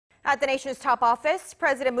At the nation's top office,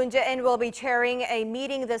 President Moon Jae-in will be chairing a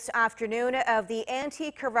meeting this afternoon of the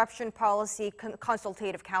Anti-Corruption Policy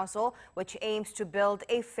Consultative Council, which aims to build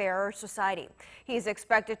a fairer society. He is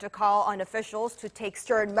expected to call on officials to take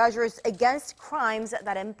stern measures against crimes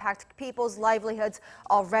that impact people's livelihoods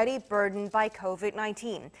already burdened by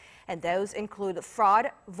COVID-19. And those include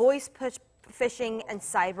fraud, voice phishing, and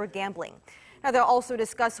cyber gambling. Now, they'll also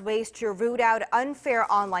discuss ways to root out unfair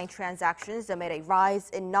online transactions amid a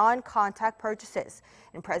rise in non-contact purchases.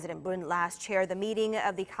 And President Moon last chaired the meeting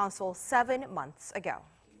of the council 7 months ago.